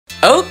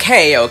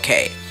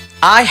Okay.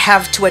 I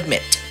have to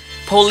admit,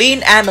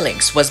 Pauline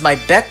Amelinckx was my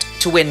bet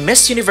to win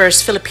Miss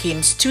Universe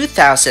Philippines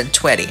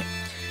 2020.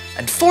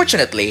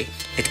 Unfortunately,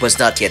 it was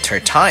not yet her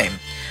time.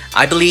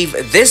 I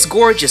believe this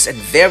gorgeous and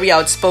very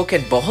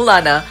outspoken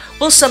Boholana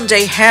will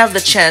someday have the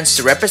chance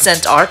to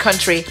represent our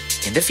country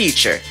in the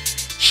future.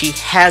 She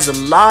has a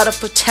lot of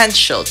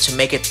potential to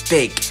make it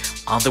big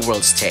on the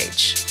world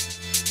stage.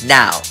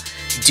 Now,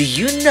 do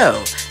you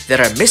know that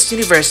our Miss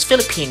Universe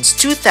Philippines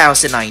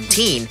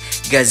 2019,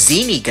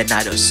 Gazini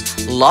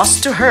Ganados,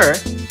 lost to her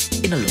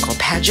in a local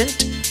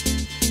pageant?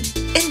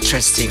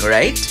 Interesting,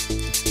 right?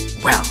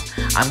 Well,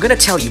 I'm gonna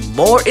tell you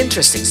more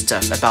interesting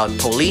stuff about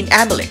Pauline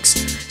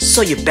Amelinckx,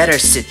 so you better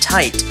sit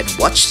tight and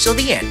watch till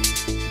the end.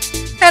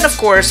 And of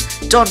course,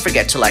 don't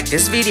forget to like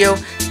this video,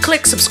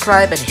 click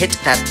subscribe and hit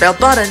that bell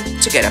button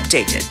to get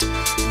updated.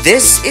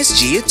 This is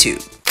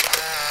GU2.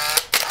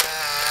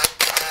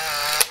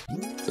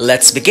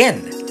 Let's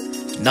begin.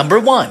 Number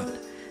 1.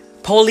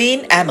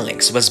 Pauline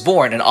Amelinckx was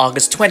born on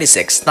August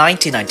 26,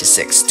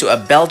 1996 to a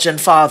Belgian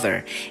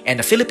father and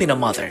a Filipino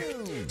mother.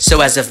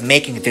 So as of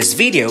making this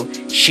video,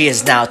 she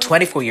is now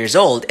 24 years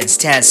old and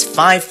stands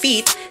 5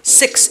 feet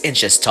 6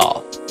 inches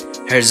tall.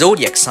 Her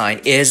zodiac sign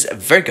is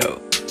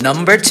Virgo.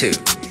 Number 2.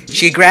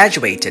 She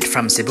graduated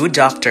from Cebu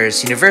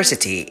Doctors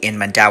University in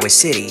Mandaue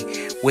City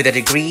with a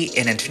degree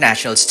in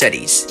international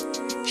studies.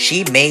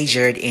 She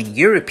majored in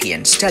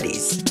European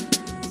studies.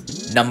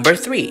 Number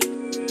 3.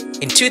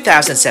 In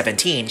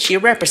 2017, she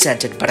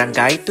represented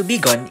Barangay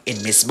Tubigon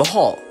in Miss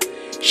Bohol.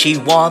 She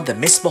won the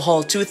Miss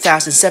Bohol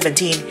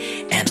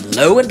 2017 and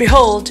lo and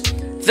behold,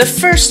 the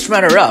first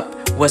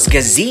runner-up was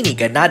Gazini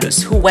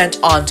Ganados, who went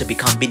on to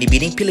become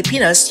Binibining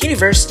Pilipinas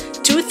Universe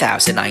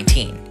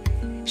 2019.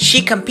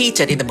 She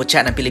competed in the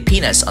Mutya ng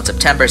Pilipinas on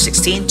September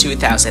 16,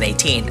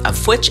 2018,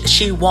 of which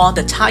she won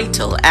the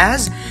title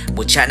as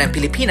Mutya ng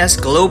Pilipinas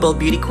Global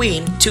Beauty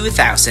Queen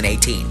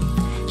 2018.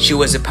 She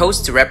was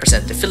supposed to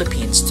represent the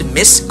Philippines to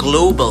Miss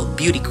Global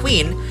Beauty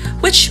Queen,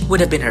 which would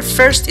have been her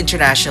first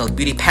international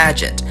beauty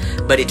pageant,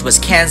 but it was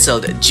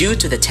cancelled due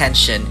to the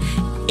tension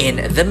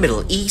in the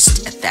Middle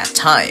East at that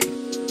time.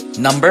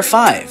 Number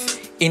 5.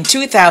 In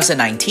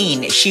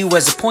 2019, she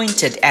was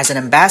appointed as an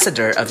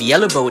ambassador of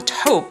Yellow Boat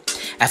Hope,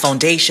 a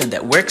foundation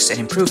that works at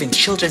improving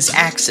children's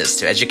access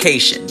to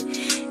education.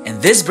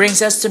 And this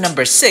brings us to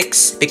number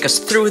 6, because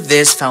through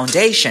this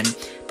foundation,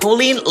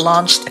 Pauline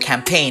launched a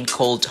campaign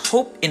called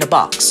Hope in a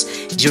Box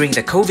during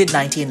the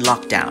COVID-19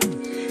 lockdown.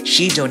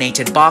 She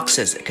donated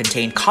boxes that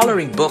contained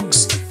coloring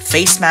books,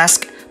 face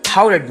masks,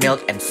 powdered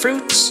milk, and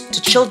fruits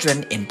to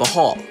children in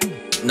Bohol.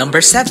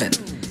 Number 7.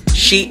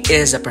 She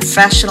is a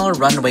professional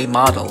runway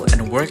model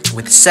and worked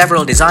with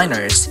several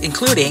designers,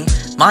 including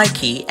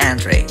Mikey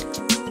Andre.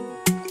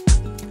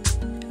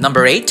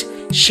 Number 8.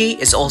 She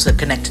is also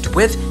connected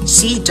with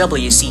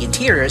CWC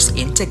Interiors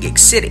in Taguig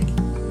City.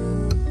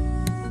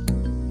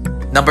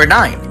 Number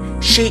 9.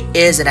 She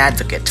is an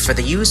advocate for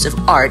the use of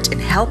art in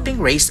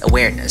helping raise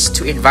awareness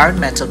to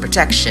environmental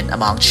protection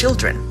among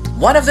children.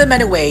 One of the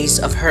many ways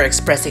of her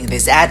expressing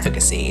this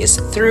advocacy is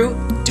through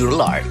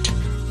Doodle Art.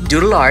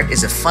 Doodle Art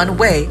is a fun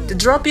way to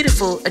draw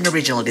beautiful and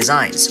original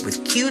designs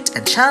with cute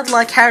and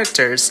childlike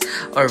characters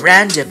or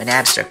random and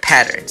abstract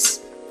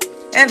patterns.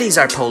 And these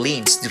are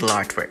Pauline's Doodle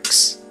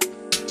artworks.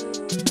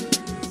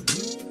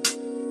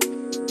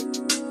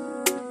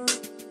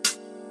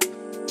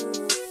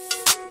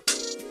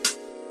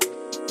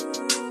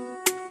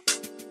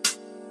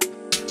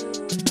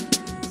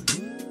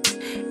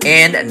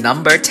 And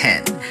number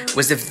 10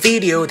 was the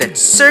video that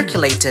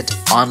circulated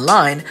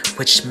online,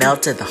 which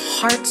melted the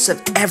hearts of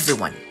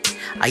everyone.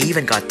 I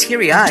even got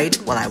teary-eyed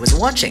while I was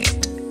watching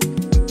it.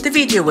 The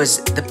video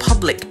was the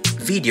public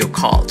video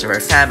call to her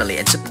family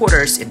and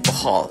supporters in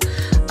Bohol,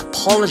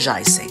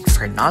 apologizing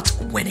for not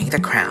winning the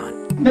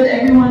crown. But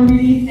everyone,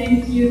 really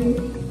thank you.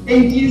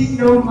 Thank you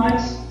so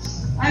much.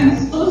 I'm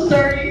so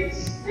sorry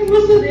I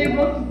wasn't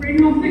able to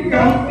bring home the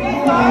crown.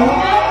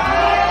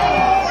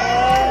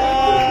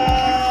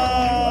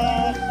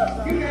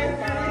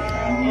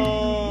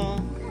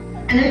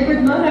 And I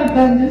could not have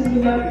done this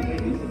without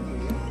you.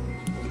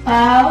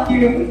 Pal,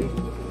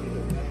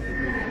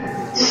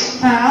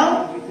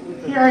 Pal,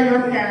 here are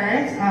your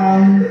parents.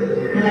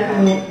 Would like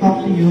to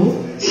talk to you.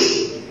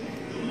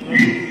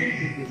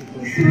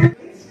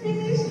 It's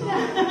finished na.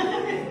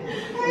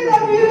 I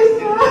love you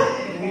so much.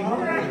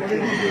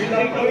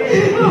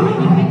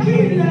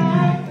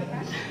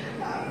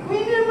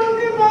 Winner mo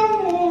ka ba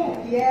mo?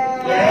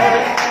 Yeah.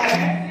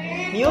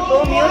 Mute.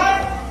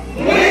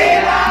 We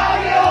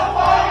love you,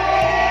 Pauline!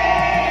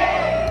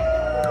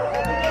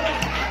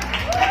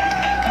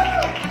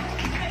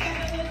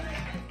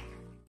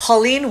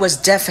 Pauline was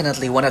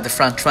definitely one of the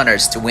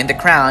frontrunners to win the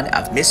crown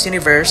of Miss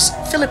Universe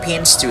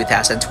Philippines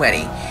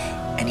 2020,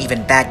 and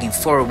even bagging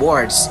 4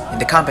 awards in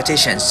the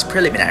competition's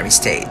preliminary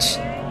stage.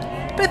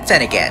 But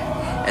then again,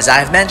 as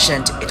I've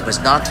mentioned, it was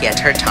not yet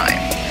her time.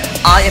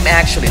 I am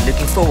actually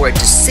looking forward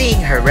to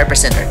seeing her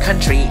represent our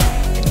country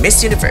in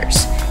Miss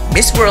Universe,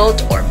 Miss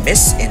World, or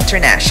Miss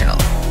International.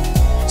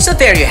 So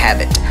there you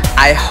have it.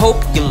 I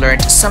hope you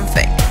learned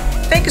something.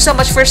 Thank you so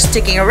much for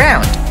sticking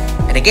around.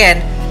 And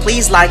again,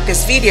 please like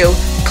this video,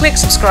 click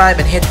subscribe,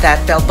 and hit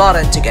that bell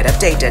button to get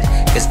updated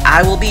because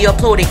I will be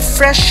uploading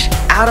fresh,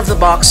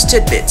 out-of-the-box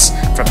tidbits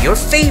from your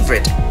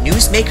favorite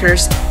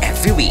newsmakers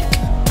every week.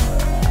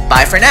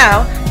 Bye for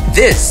now.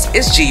 This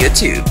is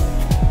GeoTube.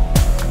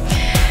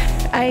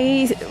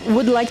 I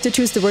would like to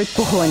choose the word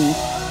pohon.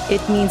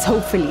 It means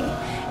hopefully.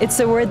 It's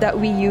a word that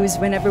we use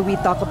whenever we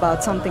talk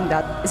about something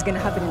that is going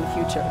to happen in the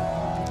future.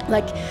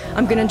 Like,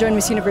 I'm going to join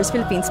Miss Universe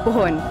Philippines,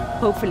 pohon,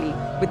 hopefully,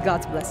 with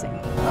God's blessing.